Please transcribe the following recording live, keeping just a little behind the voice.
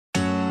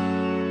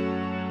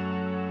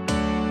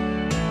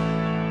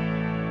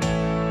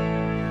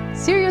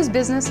Searious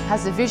Business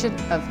has a vision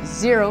of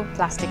zero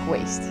plastic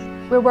waste.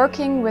 We're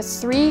working with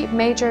 3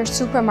 major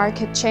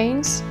supermarket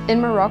chains in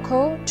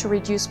Morocco to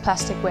reduce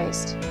plastic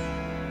waste.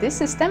 This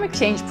systemic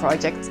change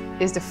project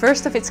is the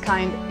first of its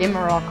kind in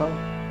Morocco.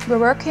 We're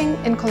working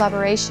in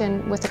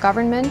collaboration with the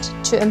government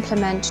to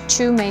implement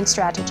 2 main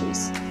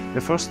strategies.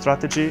 The first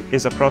strategy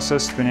is a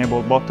process to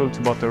enable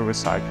bottle-to-bottle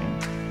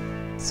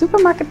recycling.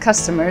 Supermarket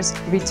customers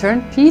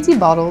return PET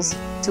bottles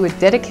to a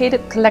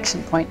dedicated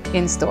collection point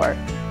in-store.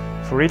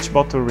 For each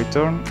bottle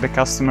return, the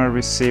customer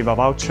receives a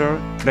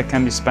voucher that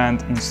can be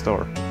spent in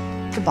store.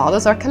 The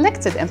bottles are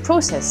collected and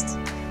processed.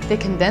 They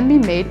can then be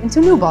made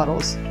into new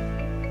bottles.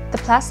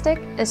 The plastic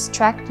is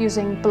tracked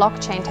using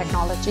blockchain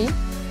technology,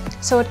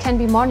 so it can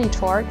be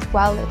monitored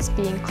while it's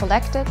being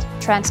collected,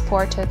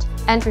 transported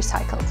and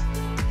recycled.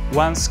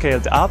 Once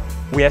scaled up,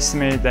 we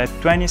estimate that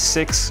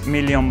 26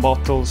 million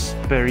bottles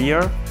per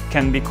year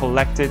can be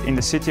collected in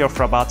the city of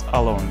Rabat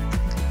alone.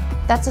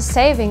 That's a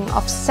saving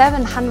of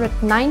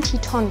 790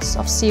 tons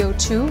of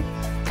CO2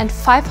 and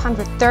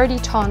 530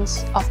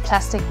 tons of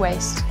plastic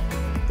waste.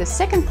 The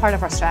second part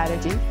of our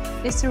strategy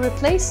is to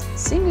replace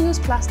single-use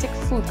plastic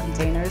food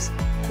containers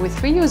with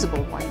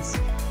reusable ones.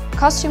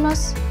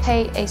 Customers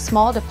pay a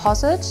small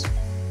deposit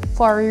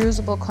for a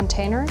reusable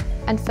container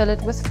and fill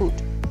it with food.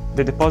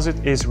 The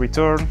deposit is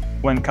returned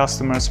when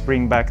customers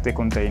bring back the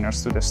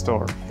containers to the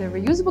store. The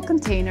reusable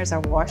containers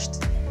are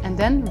washed and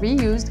then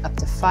reused up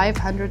to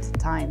 500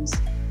 times.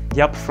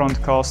 The upfront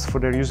cost for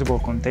the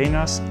reusable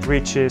containers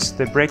reaches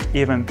the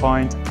break-even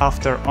point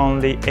after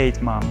only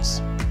 8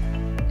 months.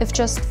 If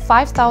just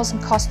 5,000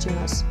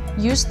 customers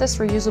use this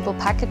reusable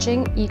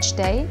packaging each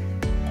day,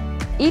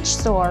 each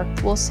store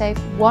will save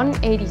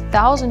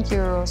 180,000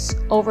 euros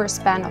over a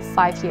span of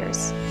 5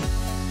 years.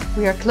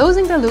 We are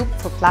closing the loop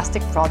for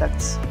plastic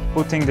products,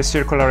 putting the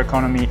circular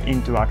economy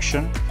into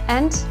action,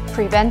 and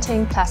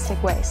preventing plastic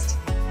waste.